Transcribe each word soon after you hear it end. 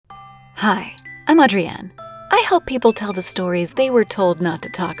Hi, I'm Adrienne. I help people tell the stories they were told not to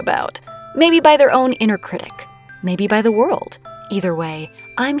talk about. Maybe by their own inner critic, maybe by the world. Either way,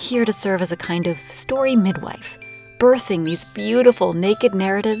 I'm here to serve as a kind of story midwife, birthing these beautiful naked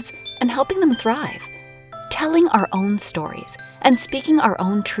narratives and helping them thrive. Telling our own stories and speaking our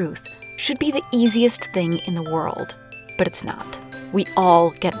own truth should be the easiest thing in the world, but it's not. We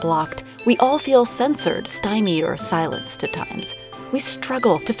all get blocked. We all feel censored, stymied, or silenced at times. We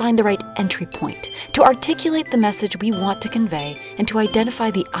struggle to find the right entry point, to articulate the message we want to convey, and to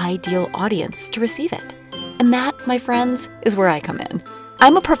identify the ideal audience to receive it. And that, my friends, is where I come in.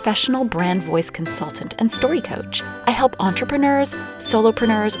 I'm a professional brand voice consultant and story coach. I help entrepreneurs,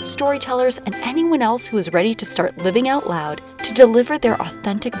 solopreneurs, storytellers, and anyone else who is ready to start living out loud to deliver their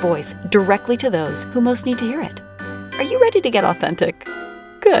authentic voice directly to those who most need to hear it. Are you ready to get authentic?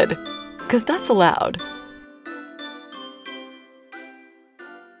 Good, because that's allowed.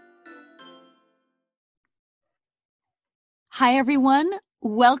 Hi, everyone.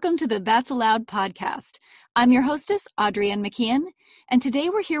 Welcome to the That's Allowed podcast. I'm your hostess, Adrienne McKeon, and today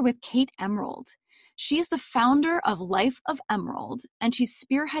we're here with Kate Emerald. She's the founder of Life of Emerald, and she's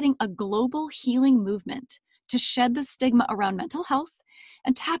spearheading a global healing movement to shed the stigma around mental health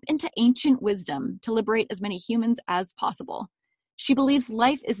and tap into ancient wisdom to liberate as many humans as possible. She believes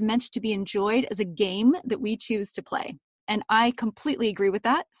life is meant to be enjoyed as a game that we choose to play. And I completely agree with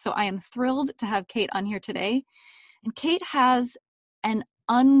that, so I am thrilled to have Kate on here today. And Kate has an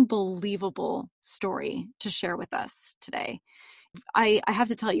unbelievable story to share with us today. I have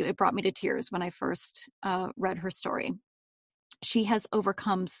to tell you, it brought me to tears when I first read her story. She has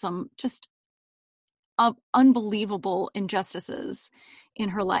overcome some just unbelievable injustices in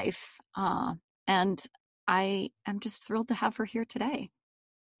her life. And I am just thrilled to have her here today.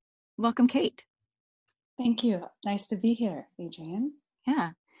 Welcome, Kate. Thank you. Nice to be here, Adrienne.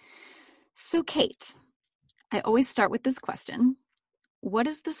 Yeah. So, Kate, I always start with this question. What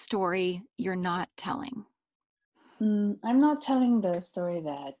is the story you're not telling? I'm not telling the story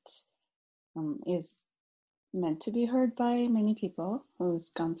that is meant to be heard by many people who's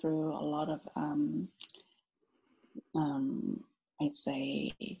gone through a lot of, I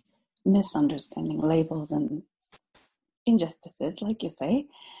say, misunderstanding, labels, and injustices, like you say.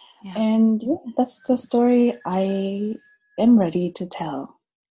 Yeah. And yeah, that's the story I am ready to tell.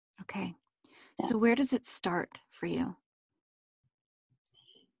 Okay. Yeah. So where does it start for you?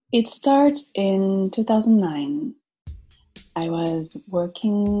 It starts in 2009. I was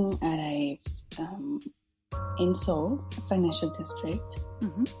working at in Seoul, a financial district,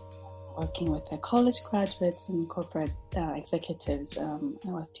 working with the college graduates and corporate executives. I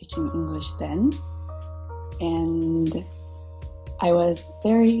was teaching English then, and I was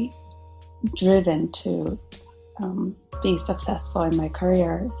very driven to be successful in my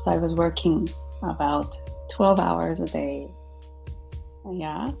career. So I was working about 12 hours a day.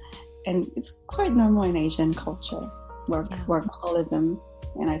 Yeah, and it's quite normal in Asian culture, workaholism,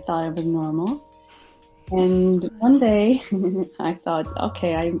 and I thought it was normal. And one day I thought,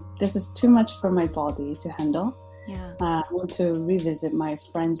 okay, this is too much for my body to handle. Yeah. I want to revisit my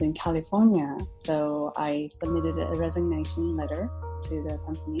friends in California. So I submitted a resignation letter to the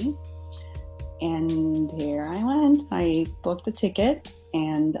company. And here I went. I booked a ticket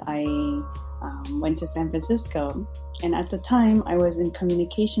and I went to San Francisco. And at the time, I was in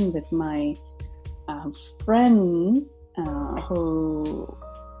communication with my friend who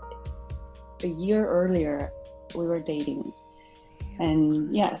a year earlier we were dating.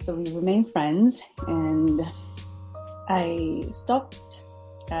 And yeah, so we remained friends. And I stopped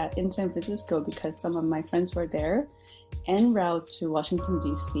in San Francisco because some of my friends were there, en route to Washington,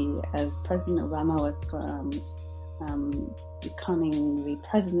 D.C. as President Obama was becoming the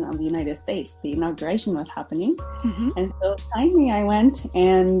President of the United States. The inauguration was happening. And so finally I went,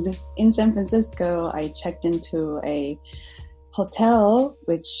 and in San Francisco, I checked into a hotel,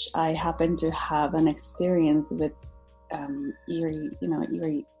 which I happened to have an experience with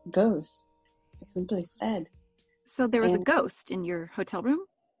eerie ghosts. I simply said. So there was a ghost in your hotel room?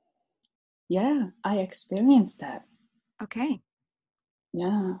 Yeah, I experienced that. Okay.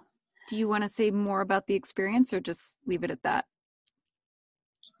 Yeah. Do you want to say more about the experience or just leave it at that?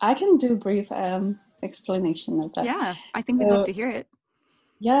 I can do a brief explanation of that. Yeah, I think we'd love to hear it.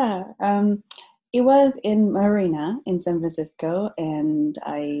 Yeah. It was in Marina in San Francisco, and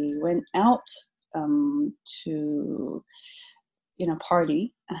I went out to,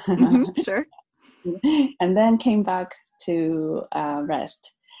 party. Sure. And then came back to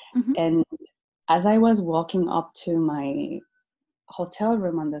rest. And as I was walking up to my hotel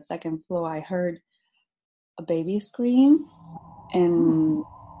room on the second floor, I heard a baby scream, and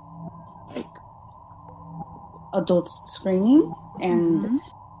adults screaming,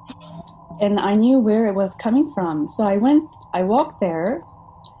 and I knew where it was coming from. So I walked there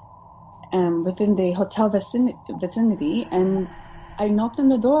within the hotel vicinity, and I knocked on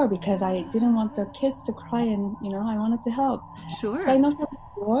the door because I didn't want the kids to cry, and I wanted to help. Sure. So I knocked on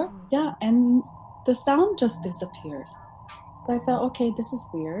the door, and the sound just disappeared. So I felt, okay, this is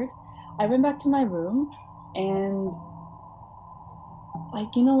weird. I went back to my room, and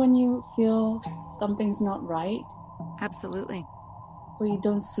when you feel something's not right. Absolutely. Where you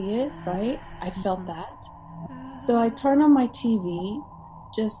don't see it, right? I felt that. So I turned on my TV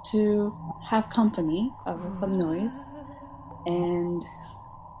just to have company of some noise. And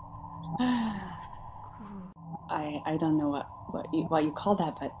I don't know what you call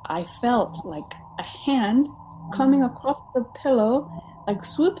that, but I felt like a hand coming across the pillow, like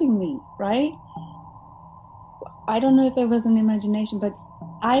swooping me, right? I don't know if it was an imagination, but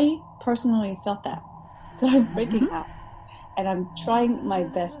I personally felt that. So I'm freaking out. And I'm trying my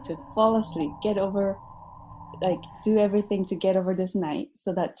best to fall asleep, do everything to get over this night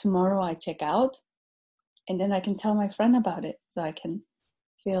so that tomorrow I check out and then I can tell my friend about it so I can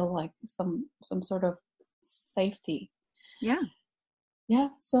feel like some sort of safety. Yeah. Yeah.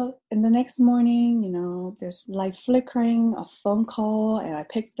 So in the next morning, there's light flickering, a phone call, and I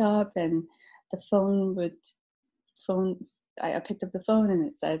picked up, and the I picked up the phone and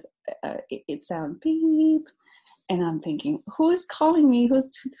it says, it sounds beep. And I'm thinking, who is calling me?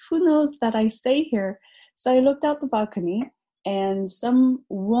 Who knows that I stay here? So I looked out the balcony, and some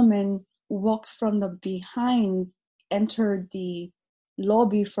woman walked from the behind, entered the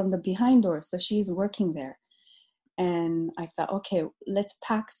lobby from the behind door. So she's working there. And I thought, okay, let's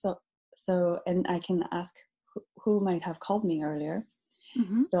pack. And I can ask who might have called me earlier.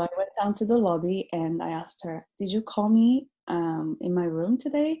 Mm-hmm. So I went down to the lobby and I asked her, did you call me in my room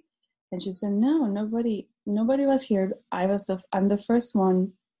today? And she said, no, nobody was here. I'm the first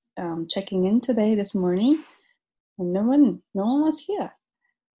one checking in today this morning, and no one was here.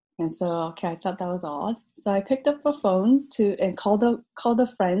 And so, okay, I thought that was odd. So I picked up a phone and called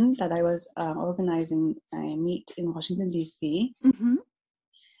a friend that I was organizing a meet in Washington, D.C. Mm-hmm.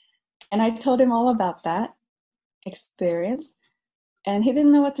 And I told him all about that experience, and he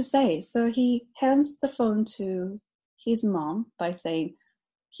didn't know what to say. So he hands the phone to his mom by saying,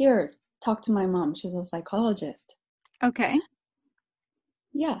 here, talk to my mom. She's a psychologist. Okay.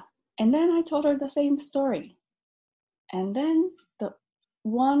 Yeah. And then I told her the same story. And then the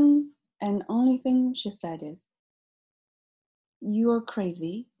one and only thing she said is, you're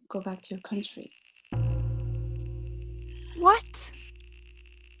crazy. Go back to your country. What?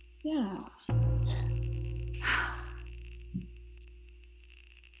 Yeah.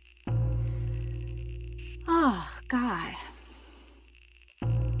 Oh, God.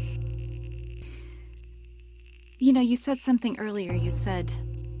 You said something earlier. You said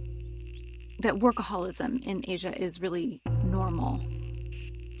that workaholism in Asia is really normal.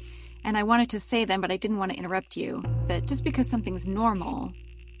 And I wanted to say then, but I didn't want to interrupt you, that just because something's normal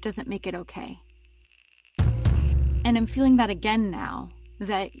doesn't make it okay. And I'm feeling that again now,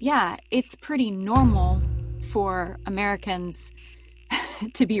 that, yeah, it's pretty normal for Americans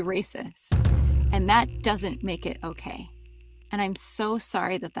to be racist. And that doesn't make it okay. And I'm so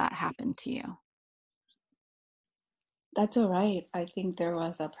sorry that happened to you. That's all right. I think there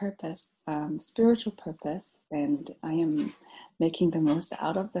was a purpose, spiritual purpose, and I am making the most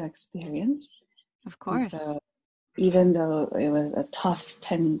out of the experience. Of course. So even though it was a tough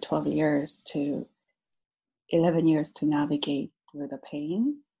 10, 12 years 11 years to navigate through the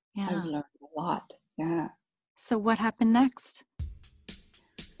pain, I learned a lot. Yeah. So what happened next?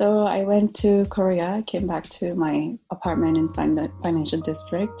 So I went to Korea, came back to my apartment in financial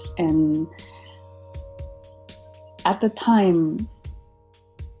district, and at the time,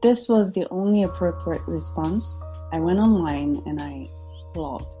 this was the only appropriate response. I went online and I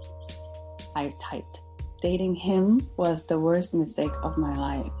blogged. I typed, dating him was the worst mistake of my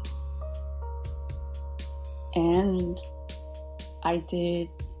life. And I did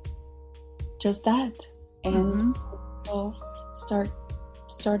just that. And people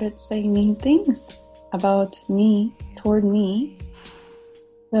started saying mean things about me, toward me.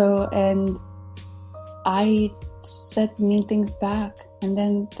 So, and I said mean things back, and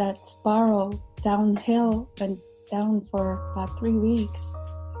then that spiral downhill went down for about 3 weeks.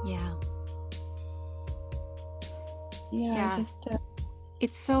 Yeah. Just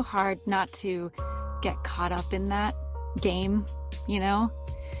it's so hard not to get caught up in that game, and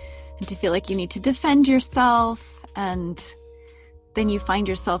to feel like you need to defend yourself, and then you find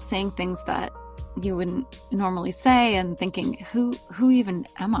yourself saying things that you wouldn't normally say and thinking, who even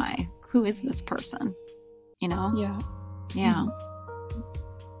am I? Who is this person? you know? Yeah. Yeah.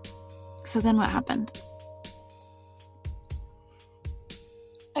 So then what happened?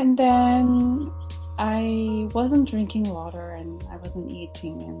 And then I wasn't drinking water and I wasn't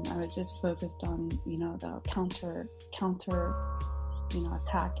eating, and I was just focused on, the counter,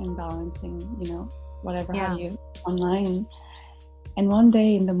 attack and balancing, whatever have you online. And one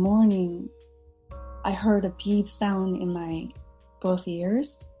day in the morning, I heard a beep sound in my both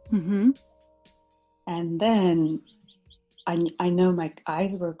ears. Mm-hmm. And then I know my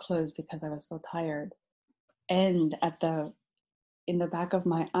eyes were closed because I was so tired. And in the back of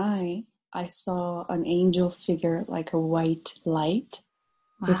my eye, I saw an angel figure, like a white light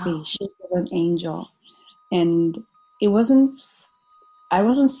with the shape of an angel. And I wasn't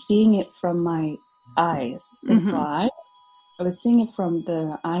seeing it from my eyes, physical eye. I was seeing it from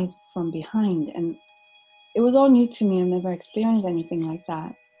the eyes from behind. And it was all new to me. I've never experienced anything like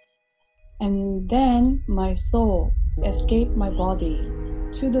that. And then my soul escaped my body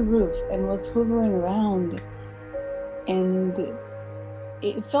to the roof and was hovering around. And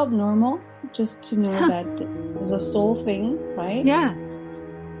it felt normal just to know that it's a soul thing, right? Yeah.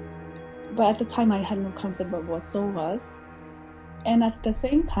 But at the time, I had no concept of what soul was. And at the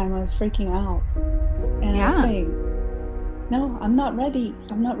same time, I was freaking out. And I was saying, no, I'm not ready.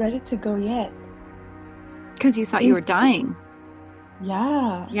 I'm not ready to go yet. Because you thought you were dying.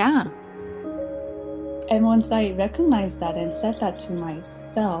 Yeah. Yeah. And once I recognized that and said that to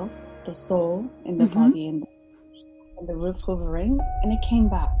myself, the soul in the body and the roof hovering, and it came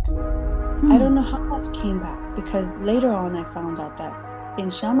back. I don't know how much came back, because later on I found out that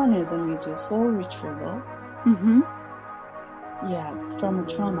in shamanism we do soul retrieval. Yeah, from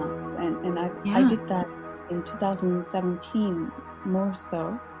traumas. And I did that in 2017, more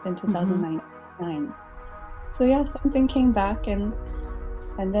so than 2009. So yeah, something came back, and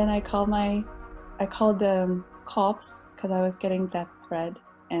then I called the cops because I was getting death threat,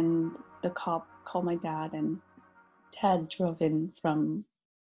 and the cop called my dad, and Dad drove in from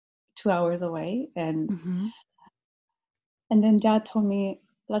 2 hours away, and then Dad told me,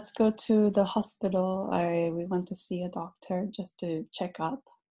 let's go to the hospital. We went to see a doctor just to check up,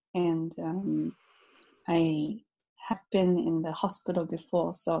 and I have been in the hospital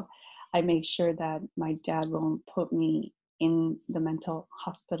before, so I make sure that my dad won't put me in the mental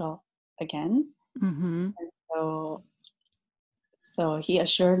hospital again. And so he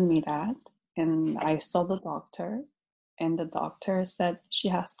assured me that, and I saw the doctor, and the doctor said she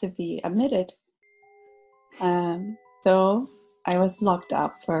has to be admitted. So I was locked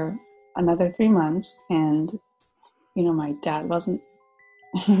up for another 3 months, and my dad wasn't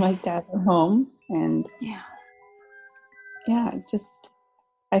home, and just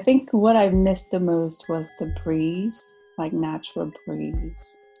I think what I missed the most was the breeze, like natural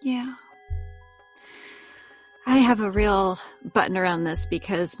breeze. Yeah. I have a real button around this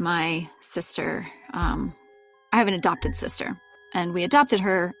because my sister, I have an adopted sister, and we adopted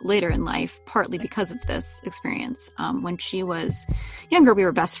her later in life, partly because of this experience. When she was younger, we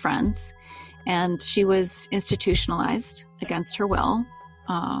were best friends, and she was institutionalized against her will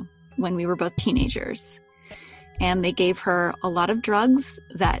when we were both teenagers. And they gave her a lot of drugs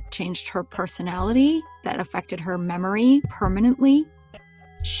that changed her personality, that affected her memory permanently.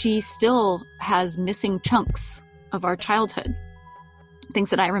 She still has missing chunks of our childhood. Things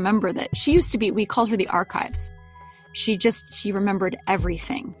that I remember that she used to be, we called her the archives. She remembered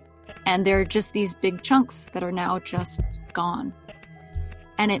everything. And there are just these big chunks that are now just gone.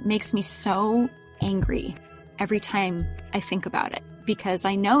 And it makes me so angry every time I think about it, because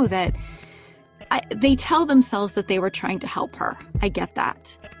I know that they tell themselves that they were trying to help her. I get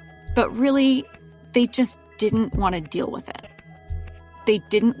that. But really, they just didn't want to deal with it. They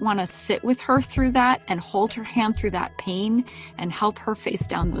didn't want to sit with her through that and hold her hand through that pain and help her face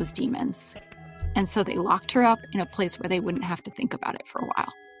down those demons. And so they locked her up in a place where they wouldn't have to think about it for a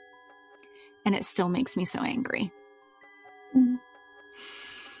while. And it still makes me so angry.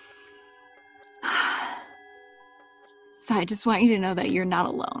 So I just want you to know that you're not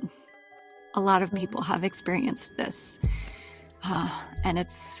alone. A lot of people have experienced this, and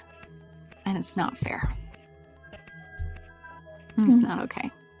it's not fair. It's not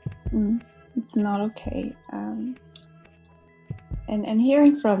okay. It's not okay. And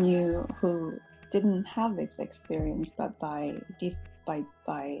hearing from you, who didn't have this experience, but by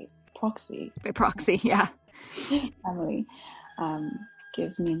proxy. By proxy, yeah. Family,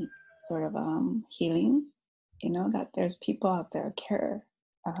 gives me sort of healing. That there's people out there care.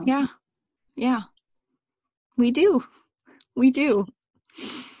 Yeah. We do.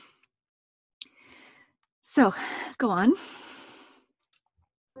 So, go on.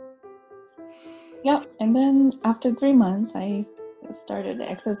 Yeah, and then after 3 months, I started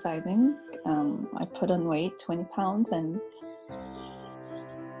exercising. I put on weight, 20 pounds, and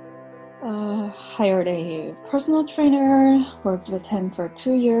hired a personal trainer, worked with him for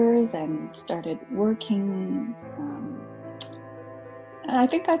 2 years, and started working. And I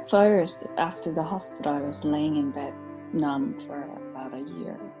think at first, after the hospital, I was laying in bed numb for about a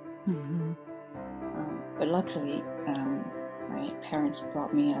year. Mm-hmm. But luckily, my parents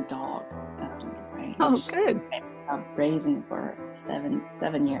brought me a dog, Oh, which good. I'm raising for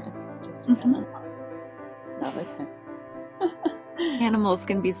seven years. Just fell in love with him. Animals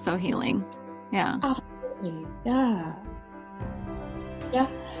can be so healing. Yeah. Absolutely, yeah, yeah.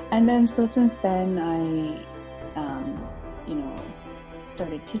 And then so since then, you know,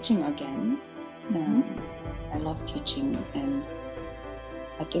 started teaching again. I love teaching, and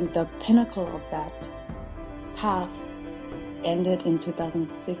I think the pinnacle of that path ended in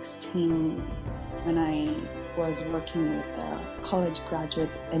 2016 when I was working with college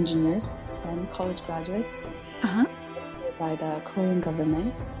graduate engineers, STEM college graduates, sponsored by the Korean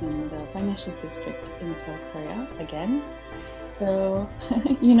government in the financial district in South Korea again. So,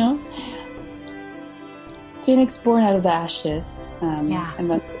 you know, Phoenix born out of the ashes. Yeah.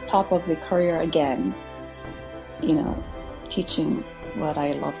 I'm at the top of the career again, you know, teaching what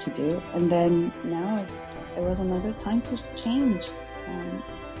I love to do. And then now it was another time to change.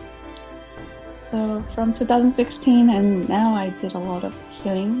 So from 2016 and now I did a lot of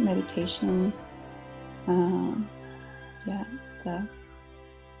healing, meditation. Yeah,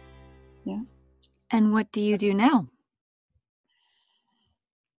 yeah. And what do you do now?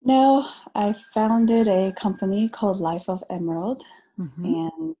 Now I founded a company called Life of Emerald, Mm-hmm.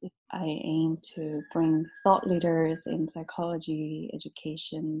 and I aim to bring thought leaders in psychology,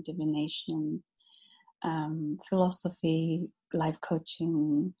 education, divination, philosophy, life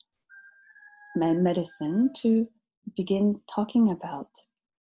coaching, medicine to begin talking about,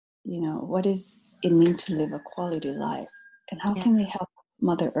 you know, what is it mean to live a quality life and how Yeah. can we help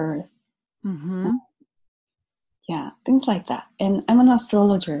Mother Earth? Mm-hmm. Yeah, things like that. And I'm an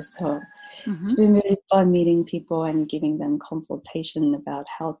astrologer, so Mm-hmm. it's been really fun meeting people and giving them consultation about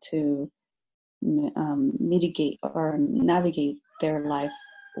how to mitigate or navigate their life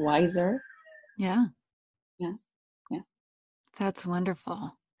wiser. Yeah. Yeah, yeah. That's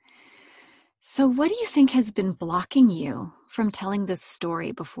wonderful. So, what do you think has been blocking you from telling this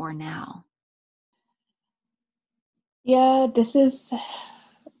story before now? Yeah,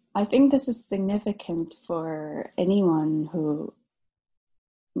 I think this is significant for anyone who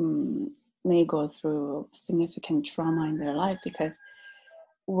may go through significant trauma in their life, because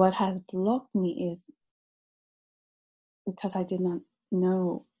what has blocked me is because I did not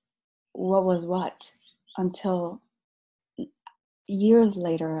know what was what until years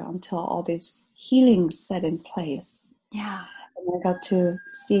later, until all this healing set in place. Yeah. And I got to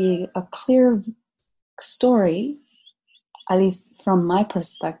see a clear story, at least from my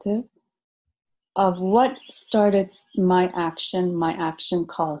perspective, of what started my action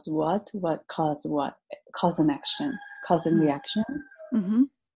caused what caused what, cause and action, cause and reaction. Mm-hmm.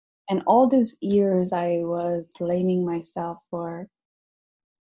 And all these years I was blaming myself for,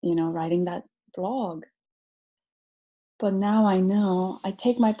 you know, writing that blog. But now I know I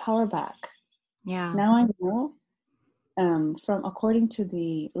take my power back. Yeah. Now I know, from according to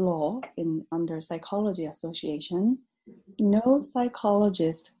the law in under Psychology Association, no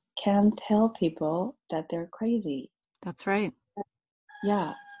psychologist can tell people that they're crazy. That's right.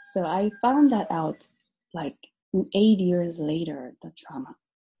 Yeah. So I found that out like 8 years later, the trauma.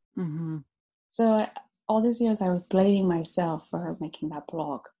 Mm-hmm. So all these years I was blaming myself for making that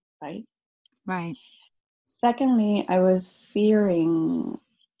blog, right? Right. Secondly, I was fearing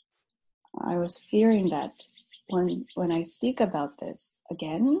that when I speak about this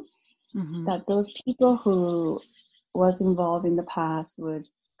again, Mm-hmm. that those people who was involved in the past would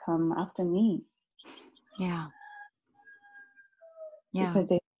come after me Yeah. Yeah. because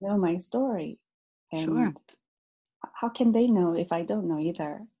they know my story. Sure. And how can they know if I don't know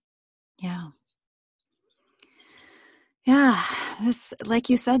either? Yeah. Yeah. This, like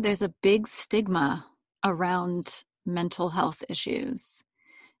you said, there's a big stigma around mental health issues.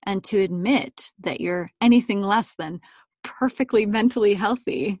 And to admit that you're anything less than perfectly mentally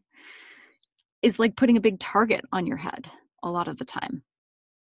healthy is like putting a big target on your head a lot of the time.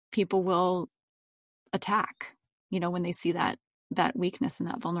 People will attack, when they see that weakness and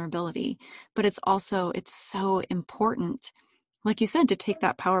that vulnerability. But it's so important, like you said, to take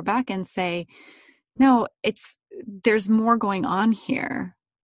that power back and say, no, there's more going on here.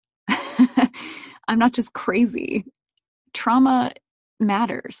 I'm not just crazy. Trauma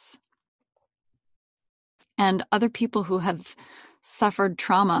matters. And other people who have suffered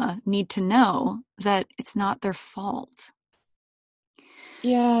trauma need to know that it's not their fault.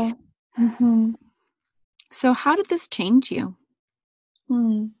 Yeah. Mm-hmm. So how did this change you?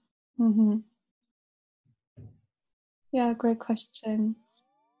 Mm-hmm. Yeah, great question.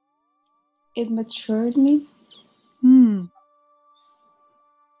 It matured me.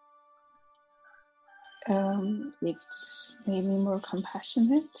 It made me more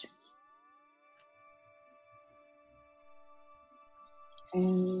compassionate.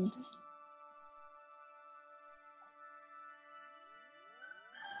 And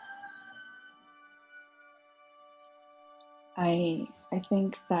I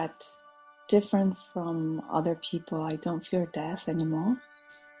think that different from other people, I don't fear death anymore.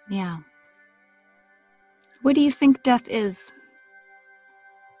 Yeah. What do you think death is?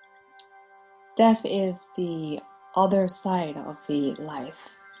 Death is the other side of the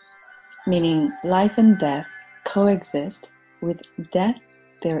life, meaning life and death coexist. With death,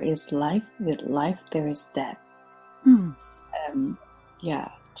 there is life. With life, there is death.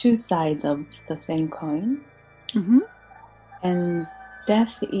 Two sides of the same coin. Mm-hmm. And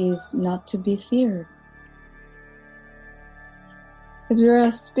death is not to be feared. Because we're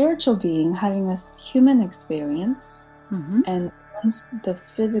a spiritual being having a human experience. Mm-hmm. And once the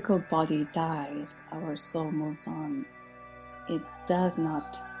physical body dies, our soul moves on. It does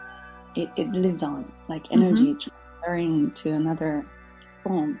not, it lives on, like energy transferring to another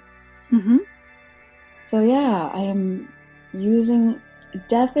form. Mm-hmm. So yeah, I am using,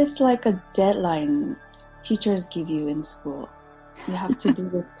 death is like a deadline teachers give you in school. You have to do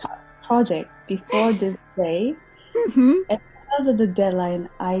this project before this day. Mm-hmm. And because of the deadline,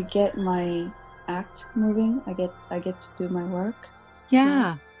 I get my act moving. I get to do my work.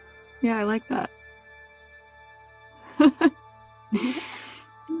 Yeah. Yeah, I like that.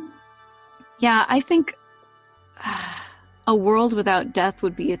 Yeah, I think a world without death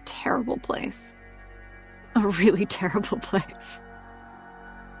would be a terrible place. A really terrible place.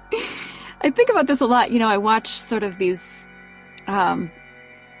 I think about this a lot. You know, I watch sort of these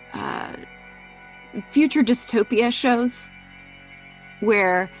future dystopia shows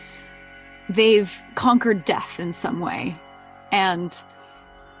where they've conquered death in some way. And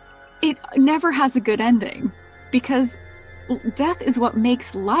it never has a good ending because death is what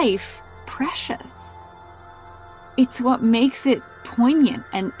makes life precious. It's what makes it poignant,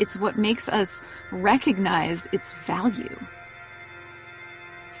 and it's what makes us recognize its value.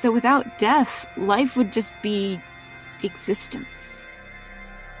 So without death, life would just be existence.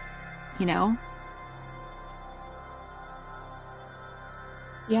 You know?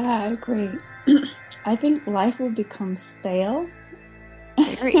 Yeah, I agree. I think life will become stale.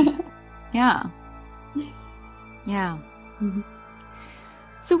 Very. Yeah. Yeah. Mm-hmm.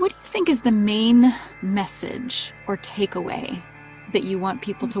 So what do you think is the main message or takeaway that you want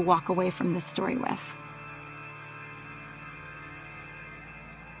people to walk away from this story with?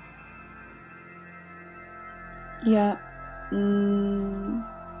 Yeah. In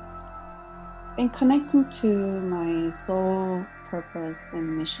connecting to my soul purpose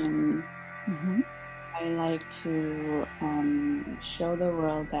and mission, I like to show the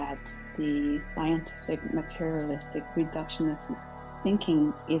world that the scientific, materialistic, reductionist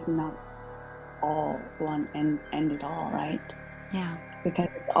thinking is not all one end it all, right? Yeah. Because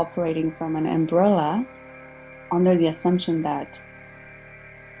it's operating from an umbrella under the assumption that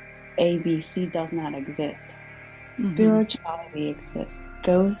ABC does not exist. Spirituality exists.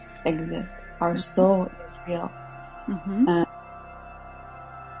 Ghosts exist. Our soul is real.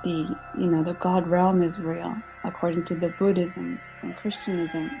 The God realm is real, according to the Buddhism and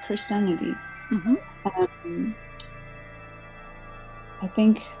Christianity. I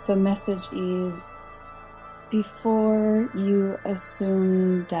think the message is, before you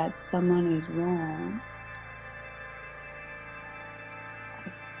assume that someone is wrong,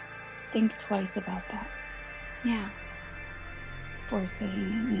 think twice about that. Yeah. Before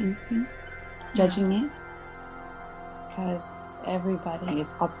saying anything, judging it, because everybody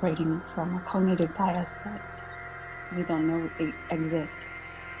is operating from a cognitive bias that we don't know exists.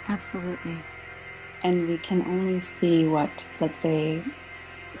 Absolutely. And we can only see what, let's say,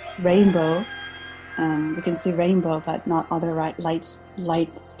 rainbow. We can see rainbow, but not other light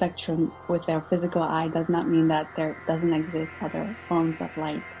spectrum with our physical eye does not mean that there doesn't exist other forms of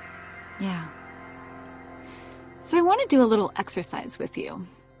light. Yeah. So I want to do a little exercise with you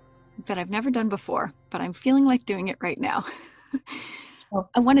that I've never done before, but I'm feeling like doing it right now.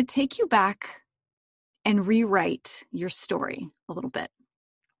 I want to take you back and rewrite your story a little bit.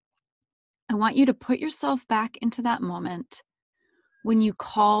 I want you to put yourself back into that moment when you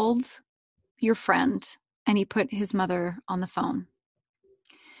called your friend And he put his mother on the phone.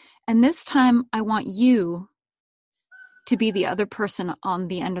 And this time I want you to be the other person on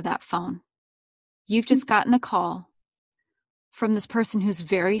the end of that phone. You've just gotten a call from this person who's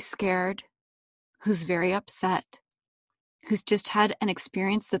very scared, who's very upset, who's just had an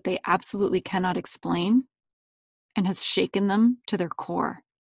experience that they absolutely cannot explain and has shaken them to their core.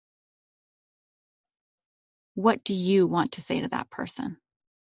 What do you want to say to that person?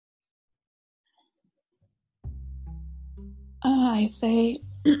 I say,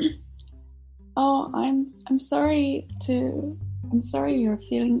 oh, I'm sorry you're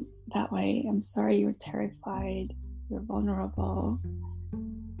feeling that way. I'm sorry you're terrified. You're vulnerable.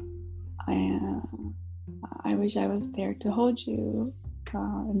 I wish I was there to hold you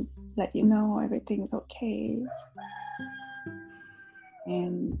and let you know everything's okay.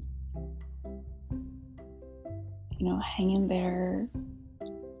 And, hang in there.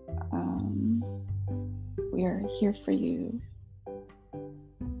 We are here for you.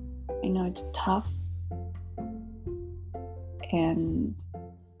 I know it's tough, and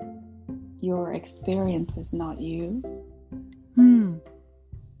your experience is not you.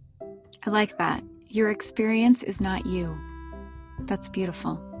 I like that. Your experience is not you. That's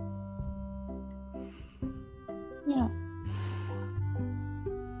beautiful. Yeah.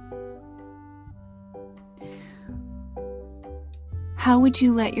 How would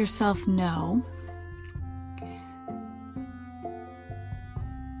you let yourself know?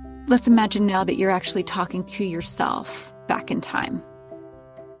 Let's imagine now that you're actually talking to yourself back in time.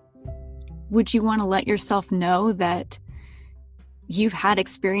 Would you want to let yourself know that you've had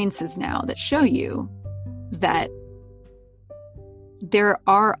experiences now that show you that there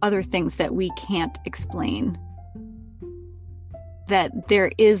are other things that we can't explain, that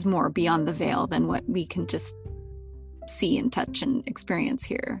there is more beyond the veil than what we can just see and touch and experience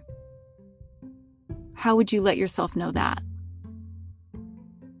here? How would you let yourself know that?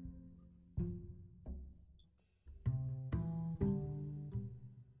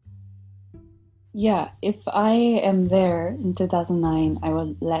 Yeah, if I am there in 2009, I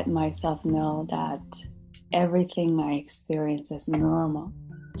will let myself know that everything I experience is normal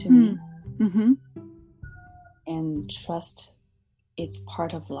to me. Mm-hmm. And trust it's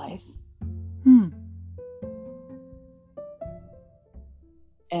part of life.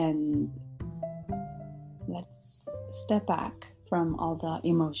 And let's step back from all the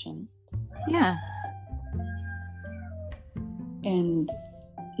emotions. Yeah. And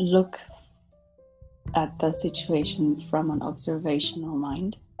look at the situation from an observational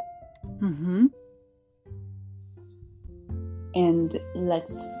mind. Mm-hmm. And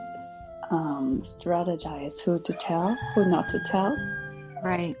let's strategize who to tell, who not to tell.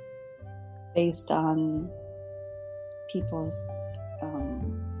 Right. Based on people's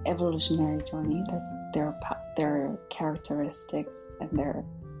evolutionary journey, their characteristics and their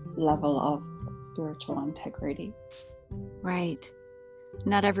level of spiritual integrity. Right.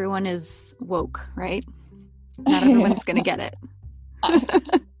 Not everyone is woke, right? Not everyone's going to get it.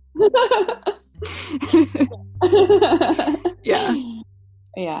 Yeah.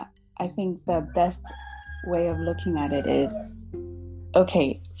 Yeah. I think the best way of looking at it is,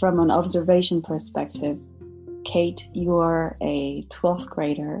 okay, from an observation perspective, Kate, you're a 12th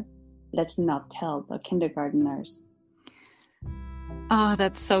grader. Let's not tell the kindergarteners. Oh,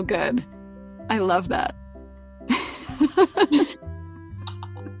 that's so good. I love that.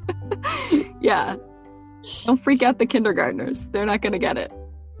 Yeah. Don't freak out the kindergartners. They're not going to get it.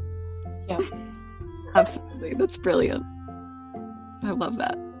 Yeah. Absolutely. That's brilliant. I love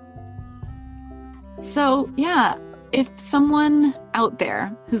that. So, yeah, if someone out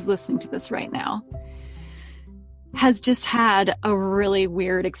there who's listening to this right now has just had a really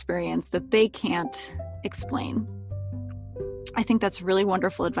weird experience that they can't explain, I think that's really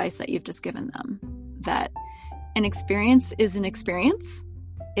wonderful advice that you've just given them, that an experience is an experience.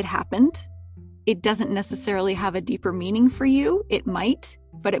 It happened. It doesn't necessarily have a deeper meaning for you. It might,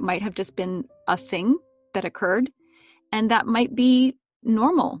 but it might have just been a thing that occurred, and that might be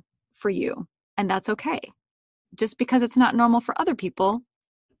normal for you, and that's okay. Just because it's not normal for other people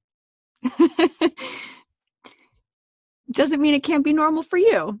doesn't mean it can't be normal for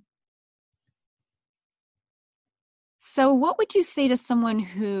you. So what would you say to someone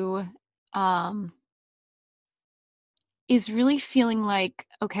who is really feeling like,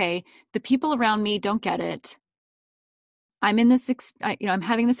 okay, the people around me don't get it. I'm in this, I'm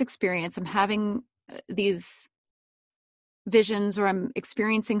having this experience. I'm having these visions, or I'm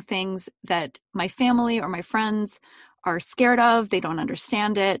experiencing things that my family or my friends are scared of. They don't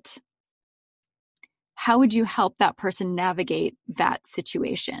understand it. How would you help that person navigate that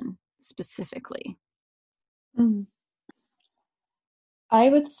situation specifically? Mm. I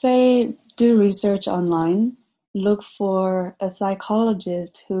would say do research online. Look for a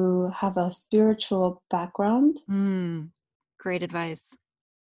psychologist who have a spiritual background. Great advice.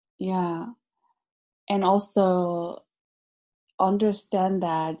 Yeah. And also understand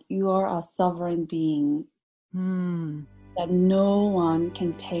that you are a sovereign being, that no one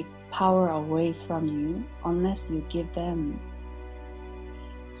can take power away from you unless you give them.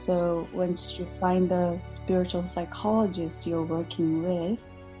 So once you find the spiritual psychologist you're working with,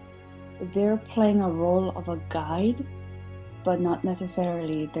 they're playing a role of a guide, but not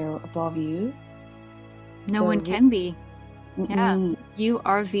necessarily they're above you. No one can be. Yeah. You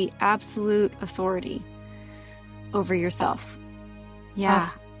are the absolute authority over yourself. Yeah.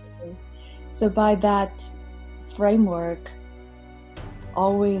 Absolutely. So by that framework,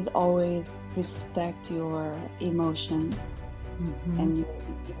 always respect your emotion and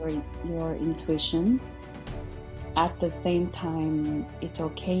your intuition. At the same time, it's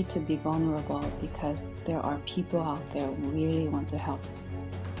okay to be vulnerable because there are people out there who really want to help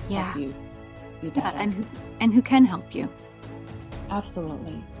you be better. Yeah, and who can help you.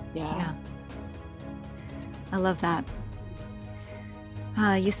 Absolutely. Yeah. I love that.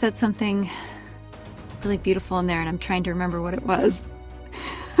 You said something really beautiful in there, and I'm trying to remember what it was.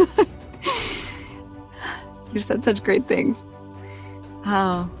 You said such great things.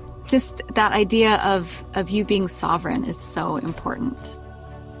 Oh, just that idea of you being sovereign is so important.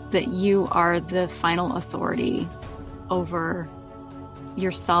 That you are the final authority over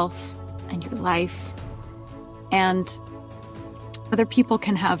yourself and your life. And other people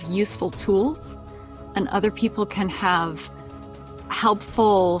can have useful tools, and other people can have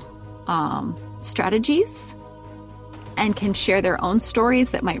helpful strategies and can share their own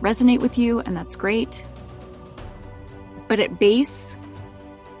stories that might resonate with you, and that's great. But at base,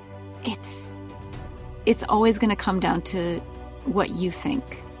 it's always going to come down to what you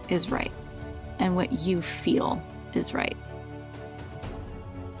think is right and what you feel is right.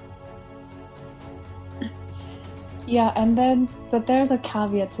 Yeah, but there's a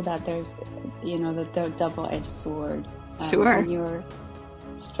caveat to that. There's, the double-edged sword. Sure. When you're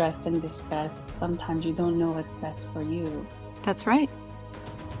stressed and distressed, sometimes you don't know what's best for you. That's right.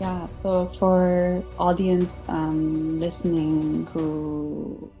 Yeah, so for audience listening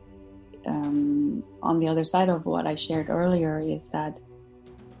who, on the other side of what I shared earlier, is that,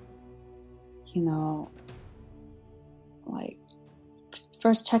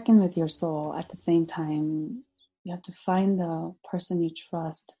 first check in with your soul. At the same time, you have to find the person you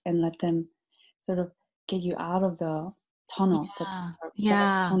trust and let them sort of get you out of the tunnel.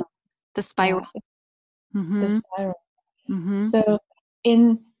 The spiral. The spiral. Mm-hmm. So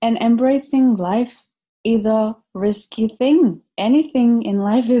embracing life is a risky thing. Anything in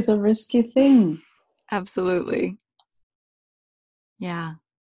life is a risky thing. Absolutely. Yeah,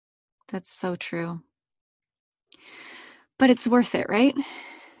 that's so true. But it's worth it, right?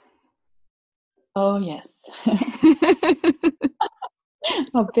 Oh, yes.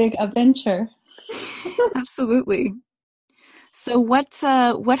 A big adventure. Absolutely. So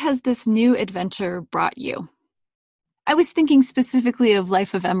what has this new adventure brought you? I was thinking specifically of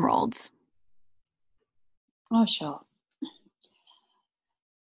Life of Emeralds. Oh, sure.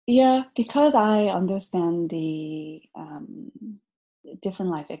 Yeah, because I understand the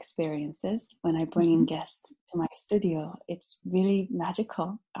different life experiences. When I bring in guests to my studio, it's really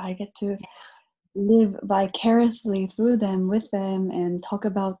magical. I get to live vicariously through them, with them, and talk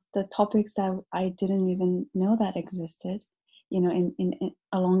about the topics that I didn't even know that existed, in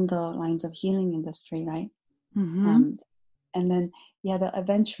along the lines of healing industry, right? And then, the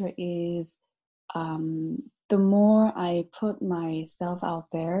adventure is, the more I put myself out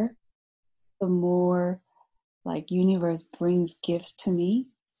there, the more universe brings gifts to me.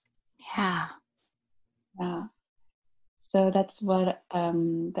 Yeah. So that's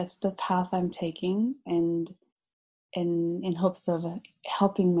that's the path I'm taking, and in hopes of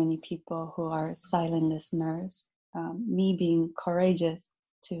helping many people who are silent listeners. Me being courageous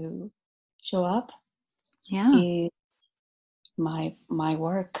to show up is my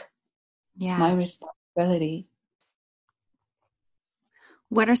work, my responsibility.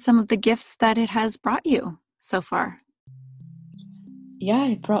 What are some of the gifts that it has brought you so far? Yeah,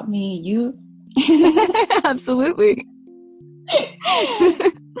 it brought me you. Absolutely.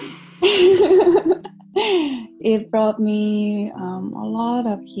 It brought me a lot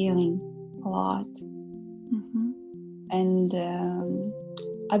of healing, a lot. And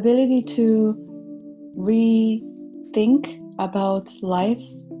ability to rethink about life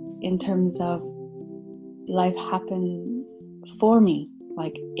in terms of life happened for me.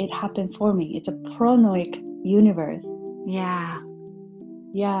 Like, it happened for me. It's a pronoic universe. Yeah.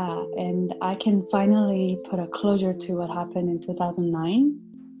 Yeah, and I can finally put a closure to what happened in 2009.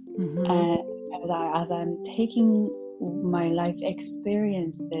 And as I'm taking my life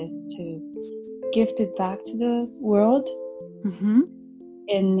experiences to gift it back to the world,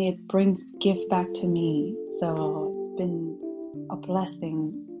 and it brings gift back to me. So it's been a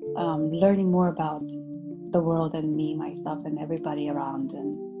blessing, learning more about the world and me, myself, and everybody around,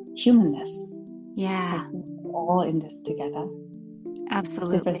 and humanness. Yeah. Like, we're all in this together.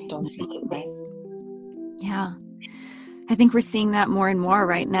 Absolutely. Different stories, right? Yeah. I think we're seeing that more and more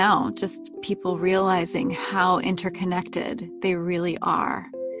right now. Just people realizing how interconnected they really are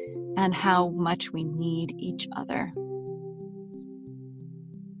and how much we need each other.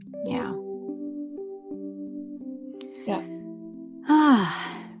 Yeah. Yeah.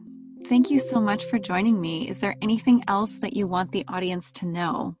 Thank you so much for joining me. Is there anything else that you want the audience to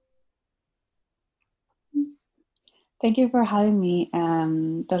know? Thank you for having me.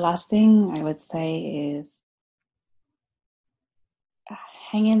 The last thing I would say is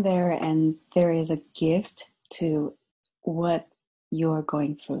hang in there, and there is a gift to what you're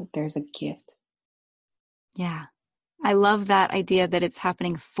going through. There's a gift. Yeah. I love that idea that it's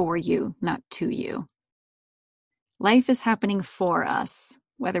happening for you, not to you. Life is happening for us,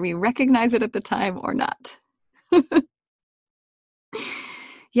 whether we recognize it at the time or not.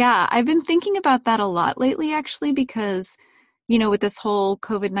 Yeah, I've been thinking about that a lot lately, actually, because, with this whole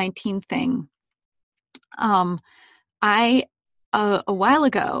COVID-19 thing, a while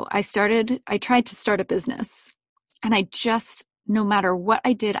ago, I tried to start a business, and no matter what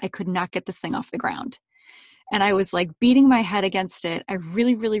I did, I could not get this thing off the ground. And I was like beating my head against it. I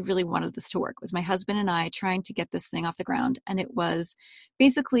really, really, really wanted this to work. It was my husband and I trying to get this thing off the ground. And it was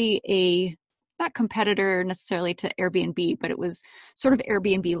basically not competitor necessarily to Airbnb, but it was sort of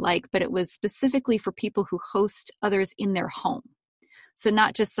Airbnb-like, but it was specifically for people who host others in their home. So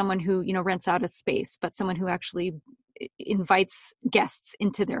not just someone who, rents out a space, but someone who actually invites guests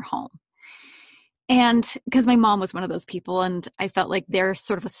into their home. And because my mom was one of those people, and I felt like they're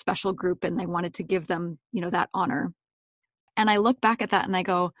sort of a special group and I wanted to give them, that honor. And I look back at that and I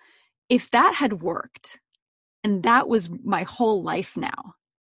go, if that had worked and that was my whole life now,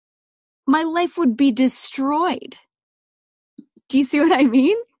 my life would be destroyed. Do you see what I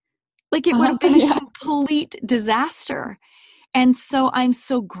mean? Like it would have been a complete disaster. And so I'm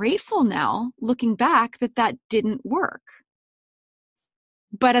so grateful now, looking back, that didn't work.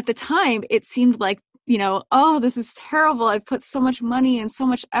 But at the time, it seemed like, oh, this is terrible. I've put so much money and so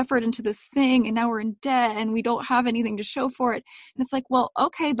much effort into this thing, and now we're in debt and we don't have anything to show for it. And it's like, well,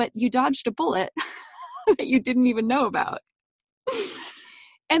 okay, but you dodged a bullet that you didn't even know about.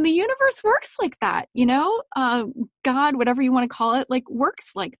 And the universe works like that, God, whatever you want to call it, like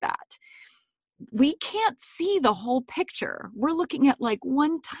works like that. We can't see the whole picture. We're looking at like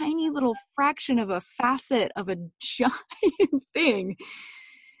one tiny little fraction of a facet of a giant thing.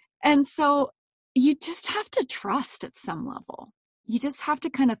 And so you just have to trust at some level. You just have to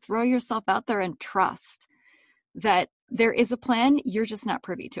kind of throw yourself out there and trust that there is a plan. You're just not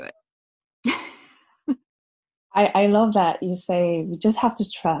privy to it. I love that you say we just have to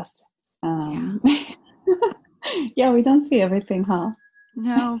trust. Yeah, we don't see everything, huh?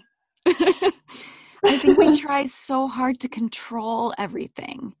 No. I think we try so hard to control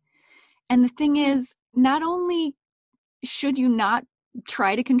everything. And the thing is, not only should you not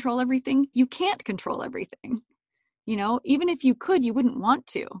try to control everything, you can't control everything. Even if you could, you wouldn't want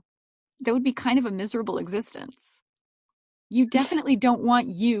to. That would be kind of a miserable existence. You definitely don't want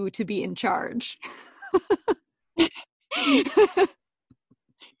you to be in charge.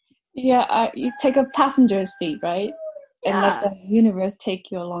 Yeah, you take a passenger seat, right? Yeah. And let the universe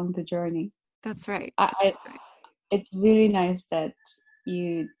take you along the journey. That's right. That's right. It's really nice that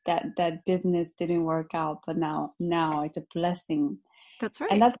that business didn't work out, but now it's a blessing. That's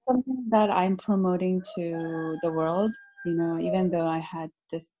right. And that's something that I'm promoting to the world, even though I had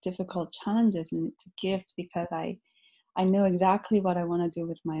this difficult challenges to gift, because I know exactly what I want to do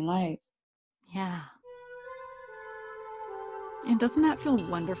with my life. Yeah. And doesn't that feel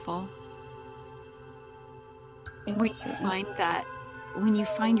wonderful? When you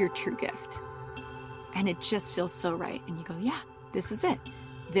find your true gift and it just feels so right and you go, yeah, this is it.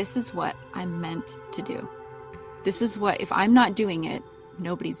 This is what I'm meant to do. This is what, if I'm not doing it,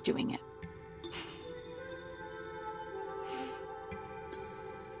 nobody's doing it.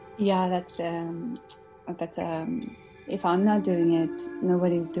 Yeah, that's if I'm not doing it,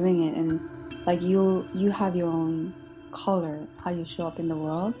 nobody's doing it. And like you have your own color, how you show up in the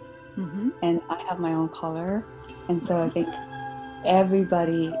world. Mm-hmm. And I have my own color. And so I think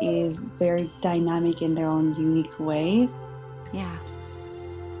everybody is very dynamic in their own unique ways. Yeah.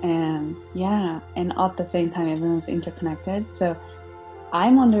 And at the same time, everyone's interconnected. So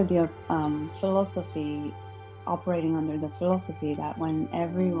I'm under the operating under the philosophy that when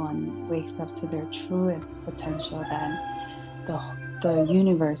everyone wakes up to their truest potential, then the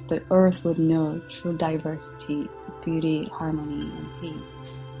universe, the earth would know true diversity, beauty, harmony, and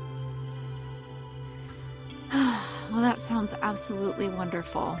peace. Well, that sounds absolutely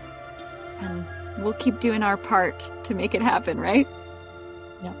wonderful. And we'll keep doing our part to make it happen, right?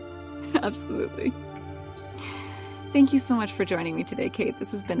 Yeah. Absolutely. Thank you so much for joining me today, Kate.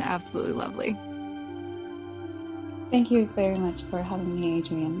 This has been absolutely lovely. Thank you very much for having me,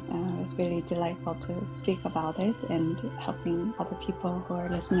 Adrian. It was really delightful to speak about it and helping other people who are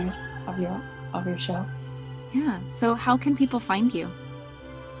listeners of your show. Yeah. So how can people find you?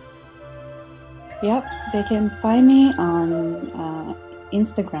 Yep, they can find me on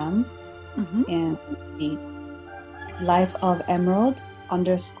Instagram and the Life of Emerald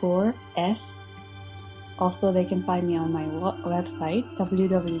 _S. Also, they can find me on my website,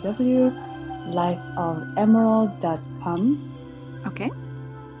 www.lifeofemerald.com. Okay.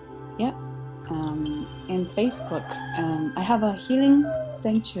 Yeah. And Facebook. I have a healing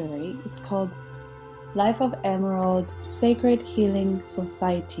sanctuary. It's called Life of Emerald Sacred Healing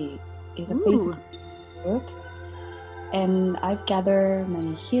Society. It's a Facebook group. And I've gathered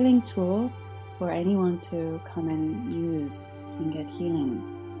many healing tools for anyone to come and use and get healing.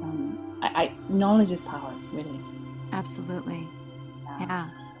 Knowledge is power, really. Absolutely. Yeah.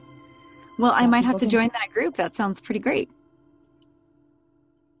 Well, I might have to join that group. That sounds pretty great.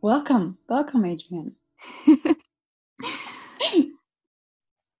 Welcome, Adrian.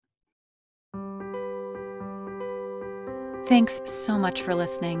 Thanks so much for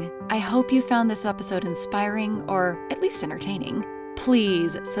listening. I hope you found this episode inspiring or at least entertaining.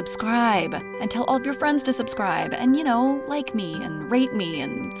 Please subscribe and tell all of your friends to subscribe and, like me and rate me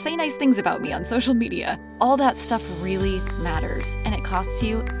and say nice things about me on social media. All that stuff really matters and it costs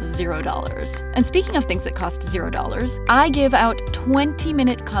you $0. And speaking of things that cost $0, I give out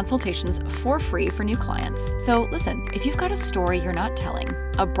 20-minute consultations for free for new clients. So listen, if you've got a story you're not telling,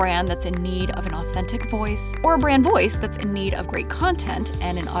 a brand that's in need of an authentic voice, or a brand voice that's in need of great content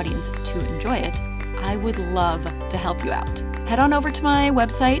and an audience to enjoy it, I would love to help you out. Head on over to my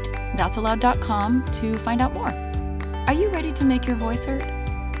website, that'sallowed.com, to find out more. Are you ready to make your voice heard?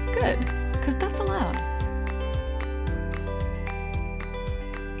 Good, because that's allowed.